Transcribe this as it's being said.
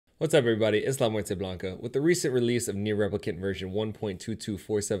What's up, everybody? It's LaMuerteBlanca. With the recent release of Nier Replicant version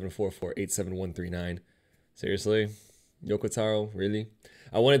 1.22474487139. Seriously? Yoko Taro? Really?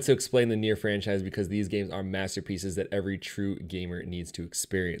 I wanted to explain the Nier franchise because these games are masterpieces that every true gamer needs to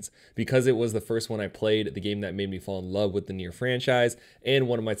experience. Because it was the first one I played, the game that made me fall in love with the Nier franchise, and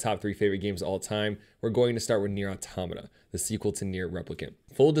one of my top 3 favorite games of all time, we're going to start with Nier Automata, the sequel to Nier Replicant.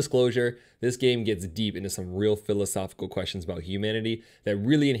 Full disclosure, this game gets deep into some real philosophical questions about humanity that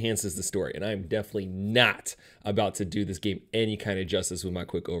really enhances the story, and I am definitely not about to do this game any kind of justice with my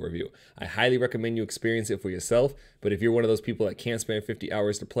quick overview. I highly recommend you experience it for yourself, but if you're one of those people that can't spend 50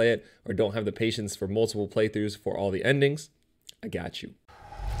 hours to play it or don't have the patience for multiple playthroughs for all the endings, I got you.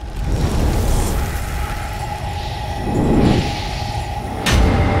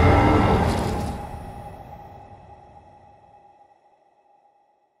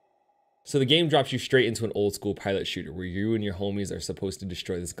 So the game drops you straight into an old school pilot shooter where you and your homies are supposed to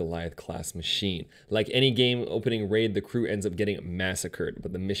destroy this Goliath class machine. Like any game opening raid, the crew ends up getting massacred,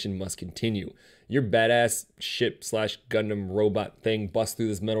 but the mission must continue. Your badass ship slash Gundam robot thing busts through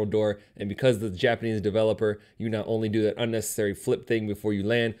this metal door, and because the Japanese developer, you not only do that unnecessary flip thing before you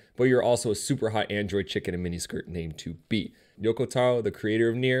land, but you're also a super hot android chick in a miniskirt named 2B. Yoko Taro, the creator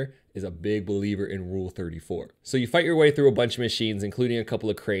of Nier, is a big believer in Rule 34. So you fight your way through a bunch of machines, including a couple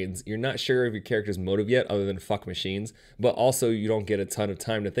of cranes. You're not sure of your character's motive yet, other than fuck machines, but also you don't get a ton of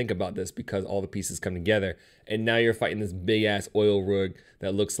time to think about this because all the pieces come together, and now you're fighting this big-ass oil rig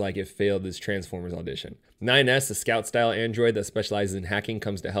that looks like it failed this Transformers audition. 9S, a scout-style android that specializes in hacking,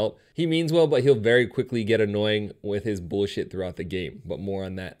 comes to help. He means well, but he'll very quickly get annoying with his bullshit throughout the game, but more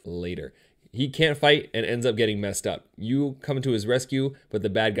on that later. He can't fight and ends up getting messed up. You come to his rescue, but the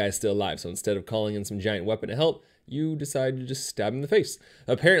bad guy's still alive. So instead of calling in some giant weapon to help, you decide to just stab him in the face.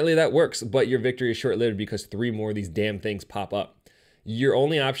 Apparently that works, but your victory is short-lived because 3 more of these damn things pop up. Your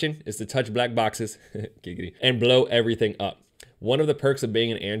only option is to touch black boxes giggity, and blow everything up. One of the perks of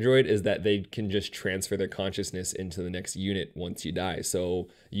being an android is that they can just transfer their consciousness into the next unit once you die. So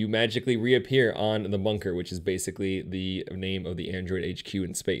you magically reappear on the bunker, which is basically the name of the android HQ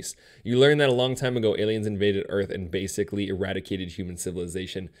in space. You learned that a long time ago, aliens invaded Earth and basically eradicated human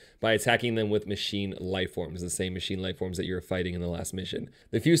civilization by attacking them with machine life forms, the same machine life forms that you were fighting in the last mission.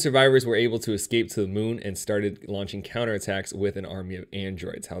 The few survivors were able to escape to the moon and started launching counterattacks with an army of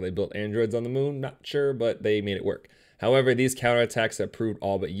androids. How they built androids on the moon, not sure, but they made it work. However, these counterattacks have proved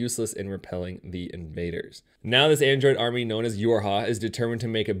all but useless in repelling the invaders. Now this android army known as Yorha is determined to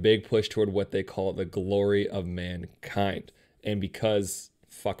make a big push toward what they call the glory of mankind. And because,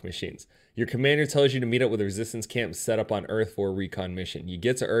 fuck machines. Your commander tells you to meet up with a resistance camp set up on Earth for a recon mission. You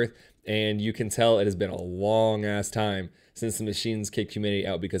get to Earth and you can tell it has been a long ass time since the machines kicked humanity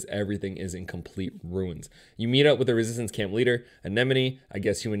out because everything is in complete ruins. You meet up with the resistance camp leader, Anemone. I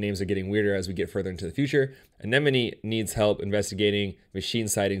guess human names are getting weirder as we get further into the future. Anemone needs help investigating machine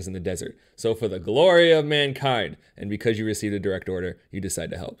sightings in the desert. So for the glory of mankind, and because you received a direct order, you decide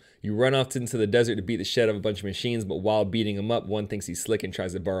to help. You run off into the desert to beat the shit out of a bunch of machines, but while beating them up, one thinks he's slick and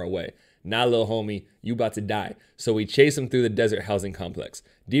tries to burrow away. Nah, little homie, you about to die. So we chase him through the desert housing complex.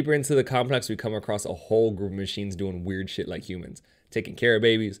 Deeper into the complex, we come across a whole group of machines doing weird shit like humans. Taking care of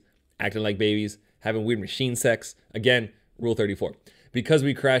babies, acting like babies, having weird machine sex. Again, Rule 34. Because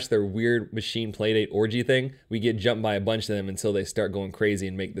we crashed their weird machine playdate orgy thing, we get jumped by a bunch of them until they start going crazy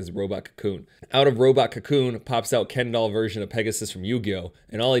and make this robot cocoon. Out of robot cocoon pops out Ken doll version of Pegasus from Yu-Gi-Oh!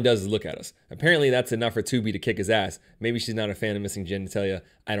 And all he does is look at us. Apparently that's enough for 2B to kick his ass. Maybe she's not a fan of missing genitalia,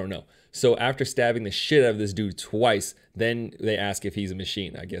 I don't know. So after stabbing the shit out of this dude twice, then they ask if he's a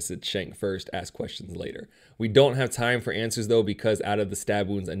machine. I guess it's shank first, ask questions later. We don't have time for answers though because out of the stab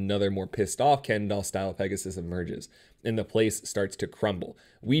wounds, another more pissed off Ken doll style Pegasus emerges and the place starts to crumble.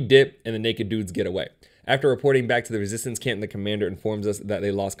 We dip and the naked dudes get away. After reporting back to the resistance camp, the commander informs us that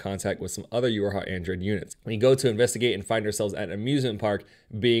they lost contact with some other Yorha android units. We go to investigate and find ourselves at an amusement park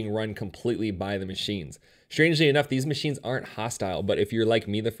being run completely by the machines. Strangely enough, these machines aren't hostile, but if you're like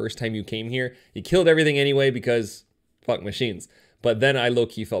me the first time you came here, you killed everything anyway because fuck machines. But then I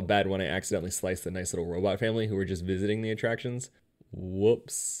low-key felt bad when I accidentally sliced the nice little robot family who were just visiting the attractions.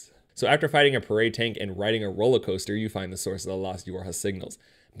 Whoops. So after fighting a parade tank and riding a roller coaster, you find the source of the lost Yorha signals.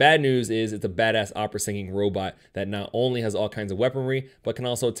 Bad news is it's a badass opera singing robot that not only has all kinds of weaponry, but can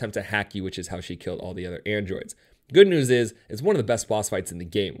also attempt to hack you, which is how she killed all the other androids. Good news is, it's one of the best boss fights in the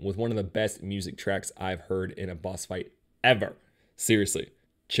game, with one of the best music tracks I've heard in a boss fight ever. Seriously,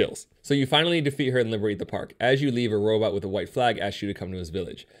 chills. So you finally defeat her and liberate the park. As you leave, a robot with a white flag asks you to come to his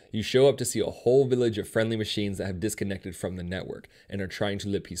village. You show up to see a whole village of friendly machines that have disconnected from the network and are trying to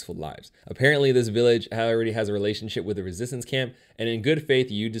live peaceful lives. Apparently, this village already has a relationship with the resistance camp, and in good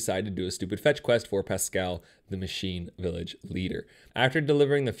faith, you decide to do a stupid fetch quest for Pascal, the machine village leader. After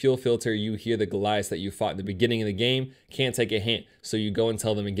delivering the fuel filter, you hear the Goliaths that you fought in the beginning of the game can't take a hint, so you go and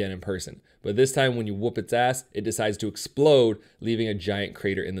tell them again in person. But this time, when you whoop its ass, it decides to explode, leaving a giant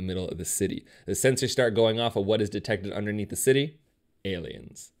crater in the middle of the city. The sensors start going off of what is detected underneath the city: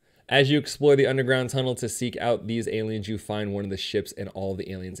 aliens. As you explore the underground tunnel to seek out these aliens, you find one of the ships and all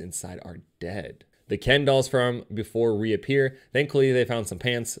the aliens inside are dead. The Ken dolls from before reappear. Thankfully, they found some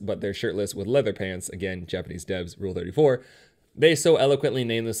pants, but they're shirtless with leather pants. Again, Japanese devs, Rule 34. They so eloquently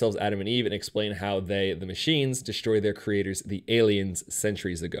name themselves Adam and Eve and explain how they, the machines, destroyed their creators, the aliens,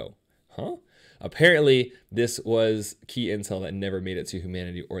 centuries ago. Huh? Apparently, this was key intel that never made it to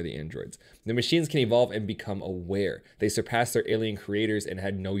humanity or the androids. The machines can evolve and become aware. They surpassed their alien creators and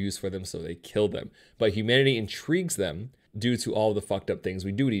had no use for them, so they killed them. But humanity intrigues them due to all the fucked up things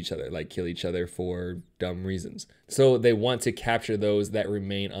we do to each other, like kill each other for dumb reasons. So they want to capture those that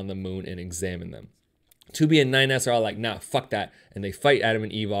remain on the moon and examine them. 2B and 9S are all like, nah, fuck that, and they fight Adam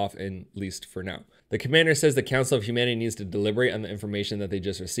and Eve off, at least for now. The commander says the Council of Humanity needs to deliberate on the information that they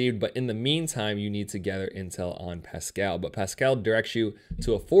just received, but in the meantime, you need to gather intel on Pascal. But Pascal directs you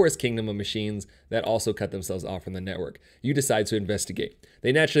to a forest kingdom of machines that also cut themselves off from the network. You decide to investigate.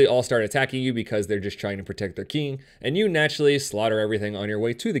 They naturally all start attacking you because they're just trying to protect their king, and you naturally slaughter everything on your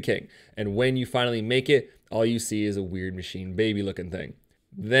way to the king. And when you finally make it, all you see is a weird machine baby looking thing.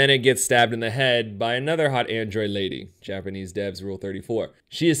 Then it gets stabbed in the head by another hot android lady. Japanese devs, Rule 34.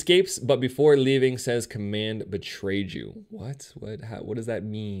 She escapes, but before leaving says Command betrayed you. What? What does that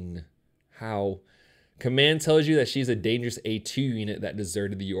mean? How? Command tells you that she's a dangerous A2 unit that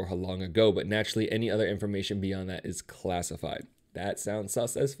deserted the Yorha long ago, but naturally any other information beyond that is classified. That sounds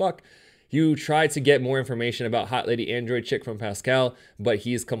sus as fuck. You try to get more information about Hot Lady Android Chick from Pascal, but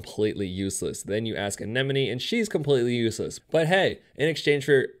he's completely useless. Then you ask Anemone, and she's completely useless. But hey, in exchange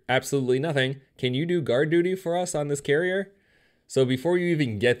for absolutely nothing, can you do guard duty for us on this carrier? So before you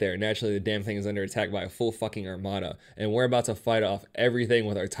even get there, naturally the damn thing is under attack by a full fucking armada, and we're about to fight off everything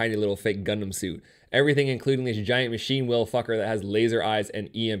with our tiny little fake Gundam suit. Everything including this giant machine wheel fucker that has laser eyes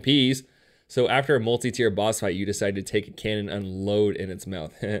and EMPs. So after a multi-tier boss fight, you decide to take a cannon and unload in its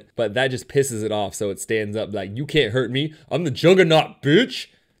mouth. But that just pisses it off, so it stands up like, you can't hurt me, I'm the Juggernaut, bitch!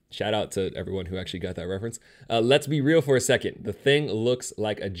 Shout out to everyone who actually got that reference. Let's be real for a second. The thing looks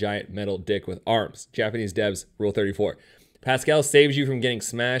like a giant metal dick with arms. Japanese devs, Rule 34. Pascal saves you from getting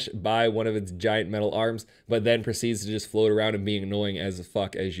smashed by one of its giant metal arms, but then proceeds to just float around and being annoying as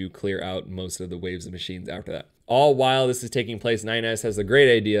fuck as you clear out most of the waves of machines after that. All while this is taking place, 9S has the great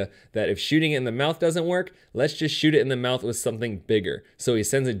idea that if shooting it in the mouth doesn't work, let's just shoot it in the mouth with something bigger. So he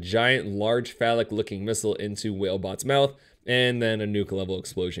sends a giant, large phallic looking missile into Whalebot's mouth, and then a nuke level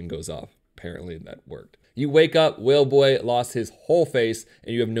explosion goes off. Apparently that worked. You wake up, Whale Boy lost his whole face,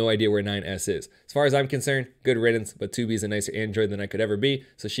 and you have no idea where 9S is. As far as I'm concerned, good riddance, but 2B is a nicer android than I could ever be,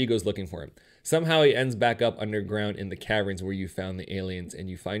 so she goes looking for him. Somehow he ends back up underground in the caverns where you found the aliens, and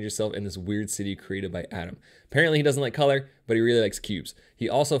you find yourself in this weird city created by Adam. Apparently he doesn't like color, but he really likes cubes. He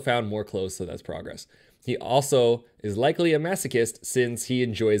also found more clothes, so that's progress. He also is likely a masochist since he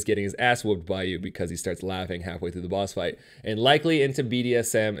enjoys getting his ass whooped by you because he starts laughing halfway through the boss fight. And likely into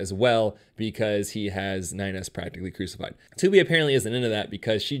BDSM as well because he has 9S practically crucified. 2B apparently isn't into that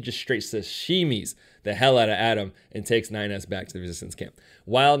because she just straight sashimis the hell out of Adam and takes 9S back to the resistance camp.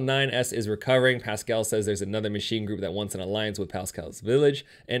 While 9S is recovering, Pascal says there's another machine group that wants an alliance with Pascal's village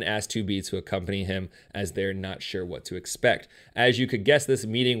and asks 2B to accompany him as they're not sure what to expect. As you could guess, this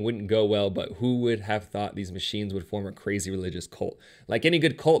meeting wouldn't go well, but who would have thought these machines would form a crazy religious cult? Like any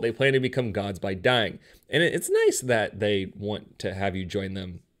good cult, they plan to become gods by dying. And it's nice that they want to have you join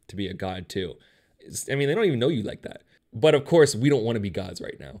them to be a god too. I mean, they don't even know you like that. But of course, we don't want to be gods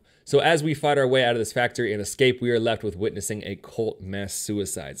right now. So as we fight our way out of this factory and escape, we are left with witnessing a cult mass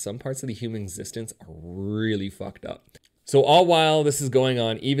suicide. Some parts of the human existence are really fucked up. So all while this is going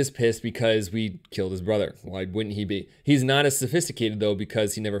on, Eve is pissed because we killed his brother. Why wouldn't he be? He's not as sophisticated though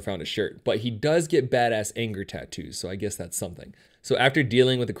because he never found a shirt. But he does get badass anger tattoos, so I guess that's something. So after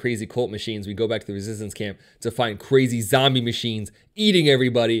dealing with the crazy cult machines, we go back to the resistance camp to find crazy zombie machines eating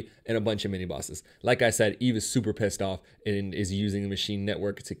everybody and a bunch of mini bosses. Like I said, Eve is super pissed off and is using the machine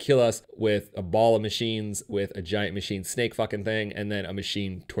network to kill us with a ball of machines, with a giant machine snake fucking thing, and then a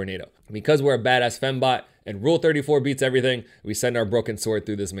machine tornado. Because we're a badass fembot and Rule 34 beats everything, we send our broken sword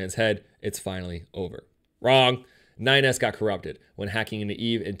through this man's head. It's finally over. Wrong. 9S got corrupted when hacking into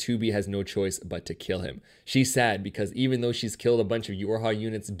Eve, and 2B has no choice but to kill him. She's sad because even though she's killed a bunch of Yorha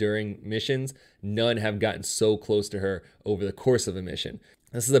units during missions, none have gotten so close to her over the course of a mission.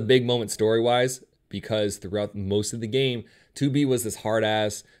 This is a big moment story-wise because throughout most of the game, 2B was this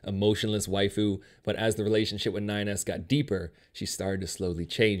hard-ass, emotionless waifu, but as the relationship with 9S got deeper, she started to slowly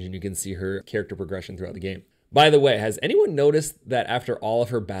change, and you can see her character progression throughout the game. By the way, has anyone noticed that after all of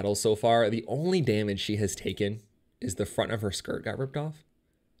her battles so far, the only damage she has taken is the front of her skirt got ripped off?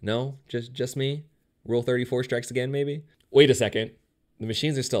 No? Just me? Rule 34 strikes again, maybe? Wait a second. The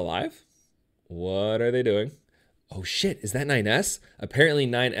machines are still alive? What are they doing? Oh shit, is that 9S? Apparently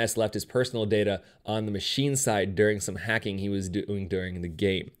 9S left his personal data on the machine side during some hacking he was doing during the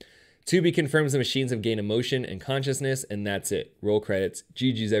game. 2B confirms the machines have gained emotion and consciousness, and that's it. Roll credits.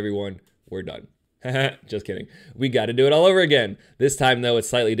 GG's everyone. We're done. Just kidding. We got to do it all over again. This time, though, it's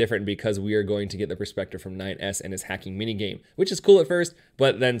slightly different because we are going to get the perspective from 9S and his hacking minigame, which is cool at first,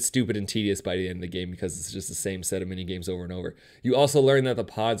 but then stupid and tedious by the end of the game because it's just the same set of minigames over and over. You also learn that the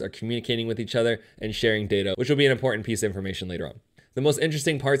pods are communicating with each other and sharing data, which will be an important piece of information later on. The most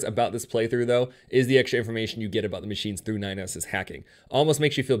interesting parts about this playthrough, though, is the extra information you get about the machines through 9S's hacking. Almost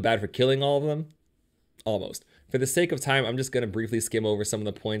makes you feel bad for killing all of them. Almost. For the sake of time, I'm just going to briefly skim over some of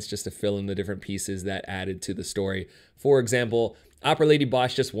the points just to fill in the different pieces that added to the story. For example, Opera Lady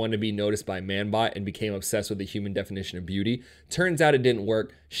Bosch just wanted to be noticed by Manbot and became obsessed with the human definition of beauty. Turns out it didn't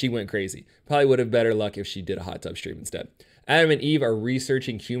work. She went crazy. Probably would have better luck if she did a hot tub stream instead. Adam and Eve are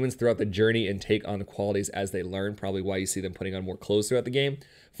researching humans throughout the journey and take on the qualities as they learn, probably why you see them putting on more clothes throughout the game.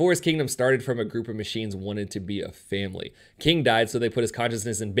 Forest Kingdom started from a group of machines wanted to be a family. King died, so they put his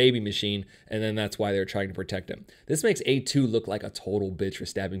consciousness in Baby Machine, and then that's why they're trying to protect him. This makes A2 look like a total bitch for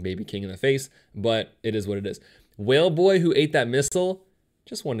stabbing Baby King in the face, but it is what it is. Whale Boy, who ate that missile,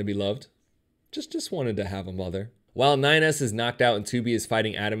 just wanted to be loved. Just wanted to have a mother. While 9S is knocked out and 2B is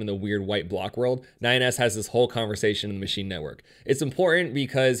fighting Adam in the weird white block world, 9S has this whole conversation in the machine network. It's important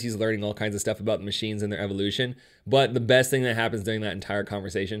because he's learning all kinds of stuff about the machines and their evolution, but the best thing that happens during that entire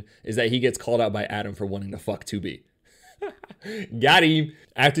conversation is that he gets called out by Adam for wanting to fuck 2B. Got him!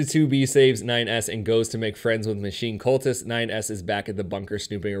 After 2B saves 9S and goes to make friends with machine cultists, 9S is back at the bunker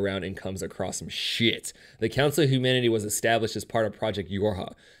snooping around and comes across some shit. The Council of Humanity was established as part of Project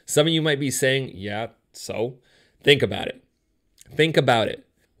Yorha. Some of you might be saying, yeah, so? Think about it. Think about it.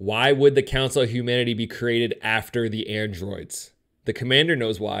 Why would the Council of Humanity be created after the androids? The commander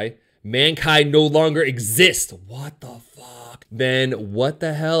knows why. Mankind no longer exists. What the fuck? Then what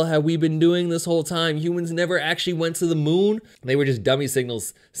the hell have we been doing this whole time? Humans never actually went to the moon. They were just dummy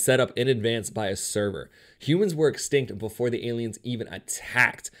signals set up in advance by a server. Humans were extinct before the aliens even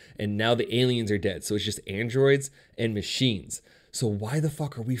attacked, and now the aliens are dead. So it's just androids and machines. So why the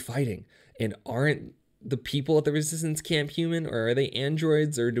fuck are we fighting? And aren't the people at the resistance camp human, or are they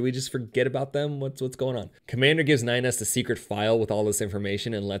androids, or do we just forget about them? What's going on? Commander gives 9S the secret file with all this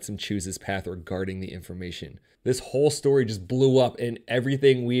information and lets him choose his path regarding the information. This whole story just blew up, and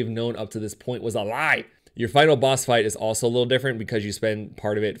everything we've known up to this point was a lie. Your final boss fight is also a little different because you spend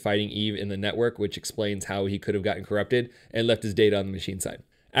part of it fighting Eve in the network, which explains how he could have gotten corrupted and left his data on the machine side.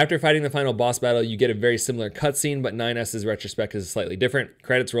 After fighting the final boss battle, you get a very similar cutscene, but 9S's retrospect is slightly different.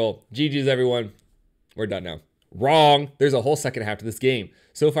 Credits roll. GG's everyone. We're done now. Wrong. There's a whole second half to this game.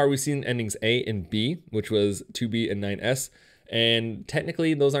 So far, we've seen endings A and B, which was 2B and 9S. And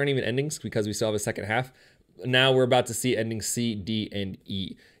technically, those aren't even endings because we still have a second half. Now we're about to see endings C, D, and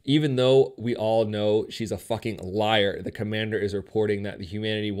E. Even though we all know she's a fucking liar, the commander is reporting that the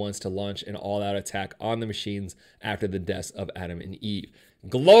humanity wants to launch an all-out attack on the machines after the deaths of Adam and Eve.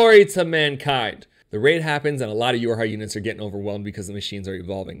 Glory to mankind! The raid happens and a lot of Yorha units are getting overwhelmed because the machines are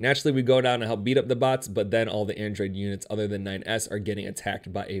evolving. Naturally, we go down and help beat up the bots, but then all the android units other than 9S are getting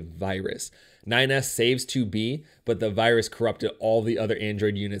attacked by a virus. 9S saves 2B, but the virus corrupted all the other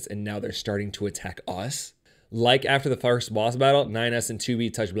android units and now they're starting to attack us. Like after the first boss battle, 9S and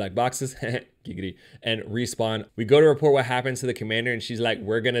 2B touch black boxes, giggity, and respawn. We go to report what happens to the commander and she's like,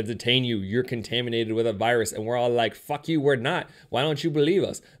 we're gonna detain you. You're contaminated with a virus. And we're all like, fuck you, we're not. Why don't you believe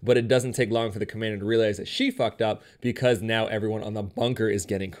us? But it doesn't take long for the commander to realize that she fucked up because now everyone on the bunker is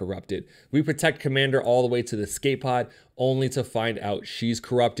getting corrupted. We protect commander all the way to the escape pod only to find out she's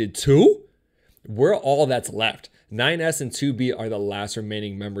corrupted too? We're all that's left. 9S and 2B are the last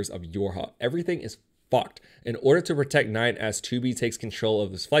remaining members of Yorha. Everything is fucked. In order to protect 9S, 2B takes control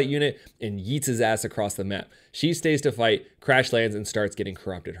of this flight unit and yeets his ass across the map. She stays to fight, crash lands, and starts getting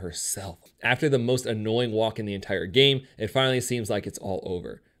corrupted herself. After the most annoying walk in the entire game, it finally seems like it's all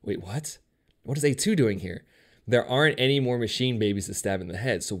over. Wait, what? What is A2 doing here? There aren't any more machine babies to stab in the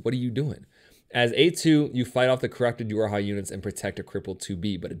head, so what are you doing? As A2, you fight off the corrupted Yorha units and protect a crippled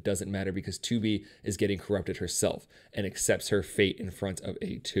 2B, but it doesn't matter because 2B is getting corrupted herself and accepts her fate in front of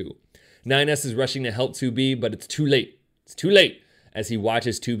A2. 9S is rushing to help 2B, but it's too late. It's too late as he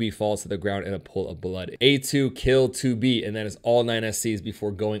watches 2B fall to the ground in a pool of blood. A2 killed 2B, and that is all 9S sees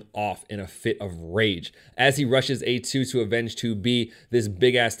before going off in a fit of rage. As he rushes A2 to avenge 2B, this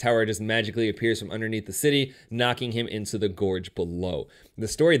big-ass tower just magically appears from underneath the city, knocking him into the gorge below. The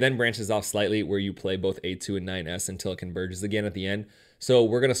story then branches off slightly where you play both A2 and 9S until it converges again at the end. So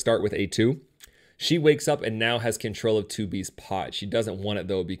we're going to start with A2. She wakes up and now has control of 2B's pod. She doesn't want it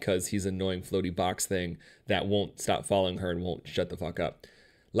though because he's an annoying floaty box thing that won't stop following her and won't shut the fuck up.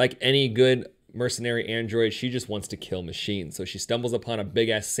 Like any good mercenary android, she just wants to kill machines. So she stumbles upon a big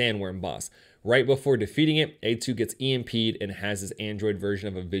ass sandworm boss. Right before defeating it, A2 gets EMP'd and has his android version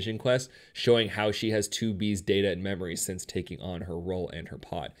of a vision quest showing how she has 2B's data and memories since taking on her role and her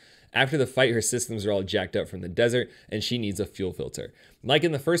pod. After the fight, her systems are all jacked up from the desert and she needs a fuel filter. Like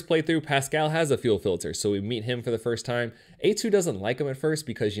in the first playthrough, Pascal has a fuel filter, so we meet him for the first time. A2 doesn't like him at first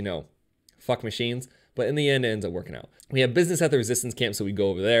because, you know, fuck machines, but in the end it ends up working out. We have business at the resistance camp, so we go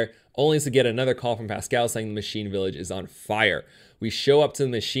over there, only to get another call from Pascal saying the machine village is on fire. We show up to the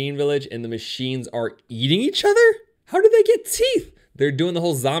machine village and the machines are eating each other? How did they get teeth? They're doing the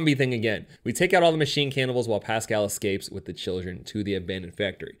whole zombie thing again. We take out all the machine cannibals while Pascal escapes with the children to the abandoned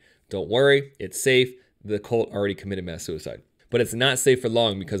factory. Don't worry, it's safe. The cult already committed mass suicide. But it's not safe for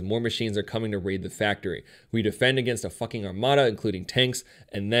long because more machines are coming to raid the factory. We defend against a fucking armada, including tanks,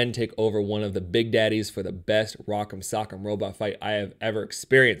 and then take over one of the big daddies for the best rock'em sock'em robot fight I have ever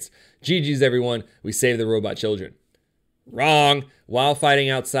experienced. GG's everyone, we saved the robot children. Wrong! While fighting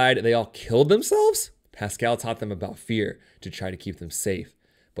outside, they all killed themselves? Pascal taught them about fear to try to keep them safe,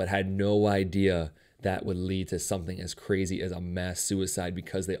 but had no idea that would lead to something as crazy as a mass suicide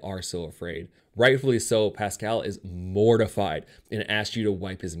because they are so afraid. Rightfully so, Pascal is mortified and asks you to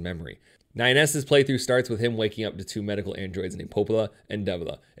wipe his memory. 9S's playthrough starts with him waking up to two medical androids named Popola and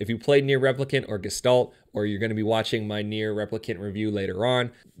Devila. If you played Nier Replicant or Gestalt, or you're going to be watching my Nier Replicant review later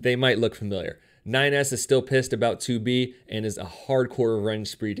on, they might look familiar. 9S is still pissed about 2B and is a hardcore revenge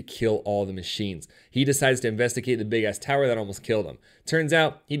spree to kill all the machines. He decides to investigate the big ass tower that almost killed him. Turns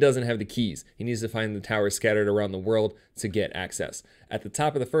out he doesn't have the keys. He needs to find the towers scattered around the world to get access. At the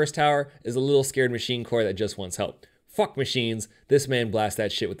top of the first tower is a little scared machine core that just wants help. Fuck machines, this man blasts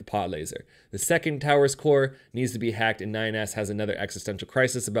that shit with the pod laser. The second tower's core needs to be hacked and 9S has another existential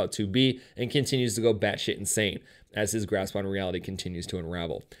crisis about 2B and continues to go batshit insane as his grasp on reality continues to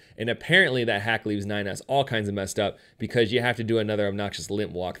unravel. And apparently that hack leaves 9S all kinds of messed up because you have to do another obnoxious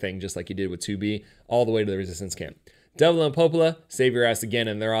limp walk thing just like you did with 2B all the way to the resistance camp. Devil and Popola save your ass again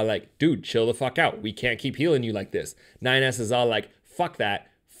and they're all like, dude, chill the fuck out. We can't keep healing you like this. 9S is all like, fuck that,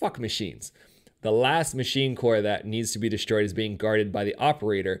 fuck machines. The last machine core that needs to be destroyed is being guarded by the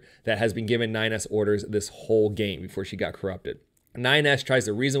operator that has been given 9S orders this whole game before she got corrupted. 9S tries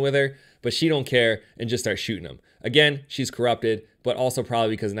to reason with her, but she don't care and just starts shooting him. Again, she's corrupted, but also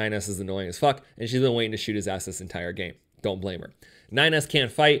probably because 9S is annoying as fuck and she's been waiting to shoot his ass this entire game. Don't blame her. 9S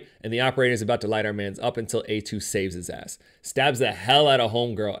can't fight and the operator is about to light our mans up until A2 saves his ass. Stabs the hell out of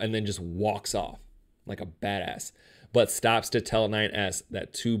homegirl and then just walks off like a badass. But stops to tell 9S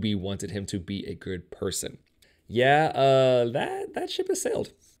that 2B wanted him to be a good person. Yeah, that ship has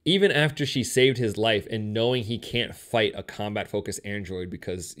sailed. Even after she saved his life and knowing he can't fight a combat-focused android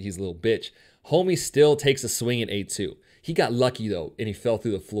because he's a little bitch, homie still takes a swing at A2. He got lucky though, and he fell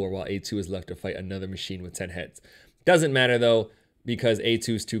through the floor while A2 is left to fight another machine with 10 heads. Doesn't matter though, because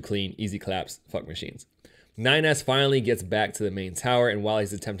A2's too clean, easy claps, fuck machines. 9S finally gets back to the main tower, and while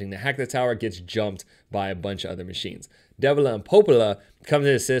he's attempting to hack the tower, gets jumped by a bunch of other machines. Devila and Popola come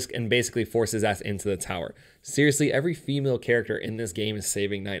to assist and basically force his ass into the tower. Seriously, every female character in this game is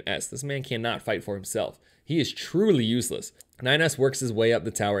saving 9S. This man cannot fight for himself. He is truly useless. 9S works his way up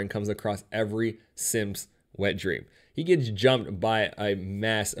the tower and comes across every simp's wet dream. He gets jumped by a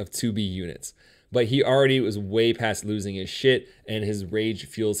mass of 2B units. But he already was way past losing his shit, and his rage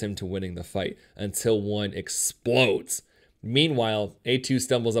fuels him to winning the fight until one explodes. Meanwhile, A2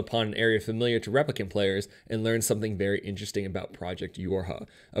 stumbles upon an area familiar to Replicant players and learns something very interesting about Project Yorha.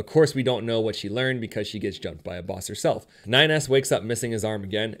 Of course, we don't know what she learned because she gets jumped by a boss herself. 9S wakes up missing his arm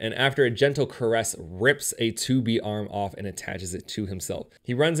again, and after a gentle caress, rips a 2B arm off and attaches it to himself.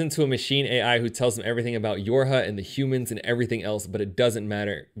 He runs into a machine AI who tells him everything about Yorha and the humans and everything else, but it doesn't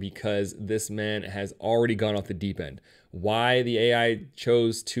matter because this man has already gone off the deep end. Why the AI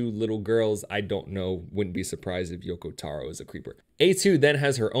chose two little girls, I don't know. Wouldn't be surprised if Yoko Taro is a creeper. A2 then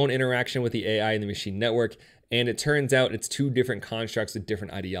has her own interaction with the AI in the machine network, and it turns out it's two different constructs with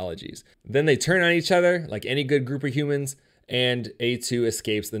different ideologies. Then they turn on each other like any good group of humans, and A2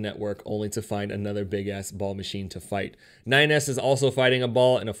 escapes the network only to find another big-ass ball machine to fight. 9S is also fighting a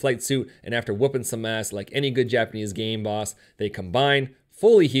ball in a flight suit, and after whooping some ass like any good Japanese game boss, they combine,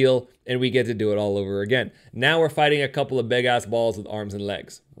 fully heal, and we get to do it all over again. Now we're fighting a couple of big-ass balls with arms and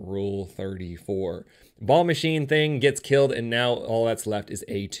legs. Rule 34. Ball machine thing gets killed, and now all that's left is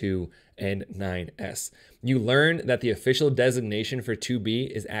A2 and 9S. You learn that the official designation for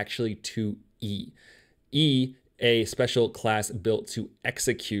 2B is actually 2E. E, a special class built to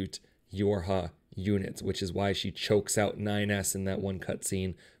execute Yorha units, which is why she chokes out 9S in that one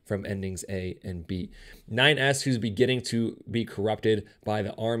cutscene from endings A and B. 9S, who's beginning to be corrupted by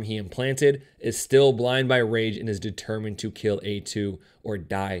the arm he implanted, is still blind by rage and is determined to kill A2 or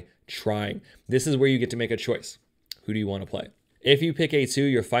die trying. This is where you get to make a choice. Who do you want to play? If you pick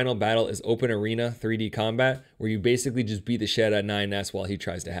A2, your final battle is open arena 3D combat, where you basically just beat the shit out of 9S while he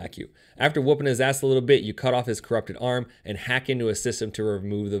tries to hack you. After whooping his ass a little bit, you cut off his corrupted arm and hack into a system to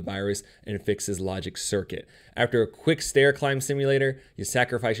remove the virus and fix his logic circuit. After a quick stair climb simulator, you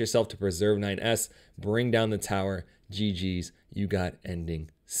sacrifice yourself to preserve 9S, bring down the tower. GG's, you got ending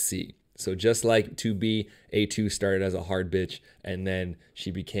C. So just like 2B, A2 started as a hard bitch, and then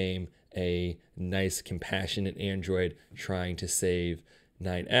she became a nice, compassionate android trying to save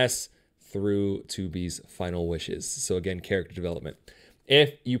 9S through 2B's final wishes. So again, character development.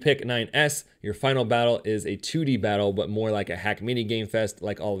 If you pick 9S, your final battle is a 2D battle, but more like a hack mini game fest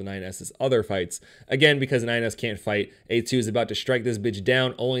like all of 9S's other fights. Again, because 9S can't fight, A2 is about to strike this bitch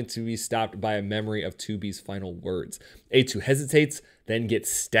down, only to be stopped by a memory of 2B's final words. A2 hesitates, then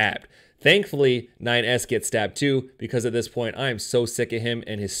gets stabbed. Thankfully, 9S gets stabbed too, because at this point, I am so sick of him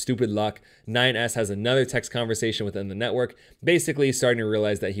and his stupid luck. 9S has another text conversation within the network, basically starting to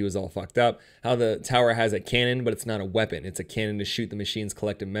realize that he was all fucked up, how the tower has a cannon, but it's not a weapon. It's a cannon to shoot the machine's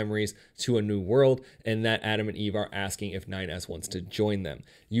collective memories to a new world, and that Adam and Eve are asking if 9S wants to join them.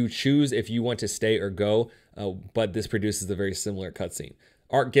 You choose if you want to stay or go, but this produces a very similar cutscene.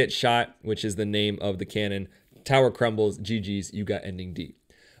 Arc gets shot, which is the name of the cannon. Tower crumbles, GG's, you got ending D.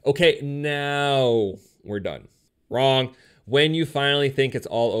 Okay, now we're done. Wrong. When you finally think it's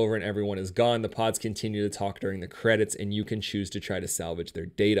all over and everyone is gone, the pods continue to talk during the credits, and you can choose to try to salvage their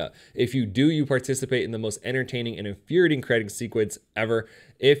data. If you do, you participate in the most entertaining and infuriating credit sequence ever.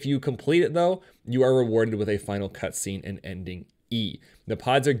 If you complete it, though, you are rewarded with a final cutscene and ending E. The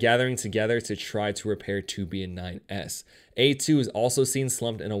pods are gathering together to try to repair 2B and 9S. A2 is also seen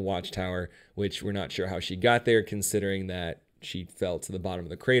slumped in a watchtower, which we're not sure how she got there, considering that she fell to the bottom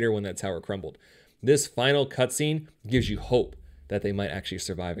of the crater when that tower crumbled. This final cutscene gives you hope that they might actually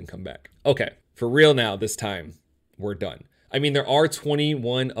survive and come back. Okay, for real now, this time, we're done. I mean, there are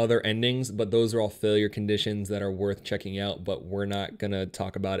 21 other endings, but those are all failure conditions that are worth checking out, but we're not gonna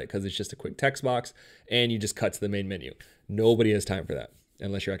talk about it because it's just a quick text box and you just cut to the main menu. Nobody has time for that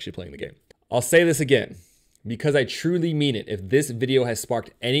unless you're actually playing the game. I'll say this again, because I truly mean it. If this video has sparked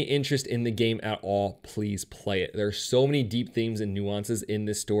any interest in the game at all, please play it. There are so many deep themes and nuances in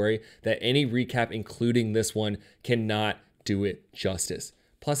this story that any recap, including this one, cannot do it justice.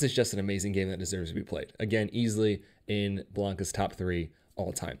 Plus, it's just an amazing game that deserves to be played. Again, easily in Blanca's top 3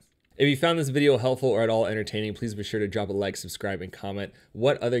 all time. If you found this video helpful or at all entertaining, please be sure to drop a like, subscribe, and comment.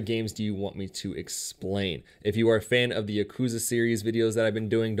 What other games do you want me to explain? If you are a fan of the Yakuza series videos that I've been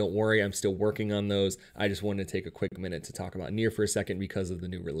doing, don't worry, I'm still working on those. I just wanted to take a quick minute to talk about Nier for a second because of the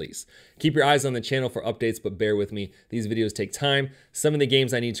new release. Keep your eyes on the channel for updates, but bear with me. These videos take time. Some of the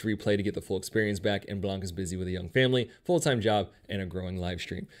games I need to replay to get the full experience back, and Blanca's busy with a young family, full-time job, and a growing live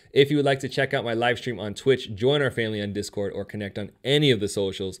stream. If you would like to check out my live stream on Twitch, join our family on Discord, or connect on any of the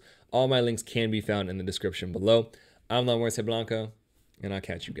socials, all my links can be found in the description below. I'm LaMuerteBlanca, and I'll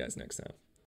catch you guys next time.